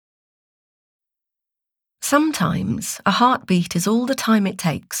Sometimes a heartbeat is all the time it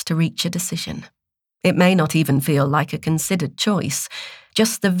takes to reach a decision. It may not even feel like a considered choice,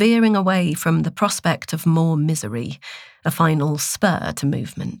 just the veering away from the prospect of more misery, a final spur to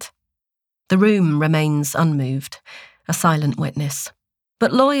movement. The room remains unmoved, a silent witness,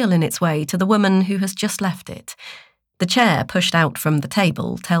 but loyal in its way to the woman who has just left it. The chair pushed out from the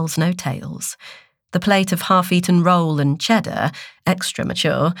table tells no tales. The plate of half-eaten roll and cheddar, extra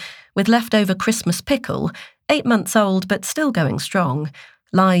mature, with leftover Christmas pickle, 8 months old but still going strong,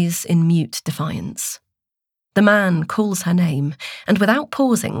 lies in mute defiance. The man calls her name, and without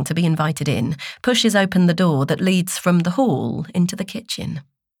pausing to be invited in, pushes open the door that leads from the hall into the kitchen.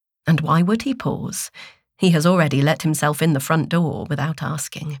 And why would he pause? He has already let himself in the front door without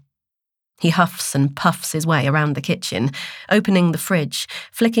asking. He huffs and puffs his way around the kitchen, opening the fridge,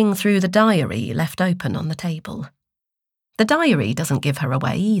 flicking through the diary left open on the table. The diary doesn't give her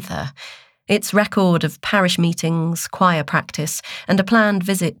away either. Its record of parish meetings, choir practice, and a planned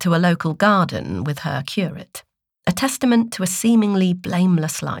visit to a local garden with her curate. A testament to a seemingly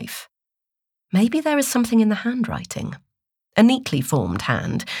blameless life. Maybe there is something in the handwriting. A neatly formed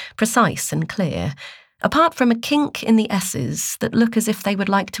hand, precise and clear, apart from a kink in the S's that look as if they would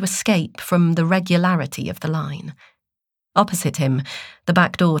like to escape from the regularity of the line. Opposite him, the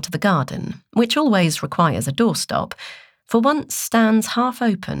back door to the garden, which always requires a doorstop, for once stands half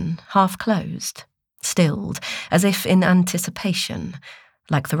open, half closed, stilled, as if in anticipation,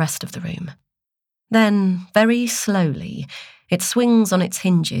 like the rest of the room. Then, very slowly, it swings on its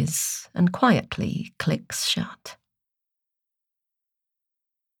hinges and quietly clicks shut.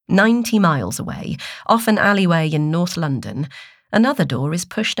 90 miles away, off an alleyway in North London, another door is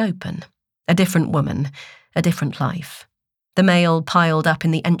pushed open. A different woman, a different life. The mail piled up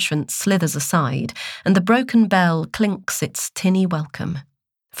in the entrance slithers aside, and the broken bell clinks its tinny welcome.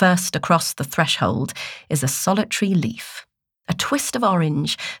 First across the threshold is a solitary leaf, a twist of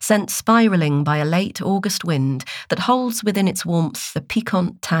orange sent spiralling by a late August wind that holds within its warmth the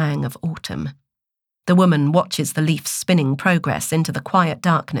piquant tang of autumn. The woman watches the leaf's spinning progress into the quiet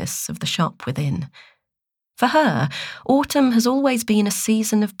darkness of the shop within. For her, autumn has always been a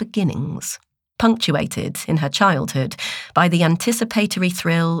season of beginnings, punctuated in her childhood by the anticipatory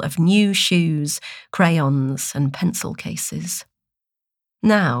thrill of new shoes, crayons, and pencil cases.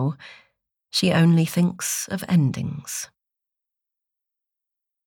 Now, she only thinks of endings.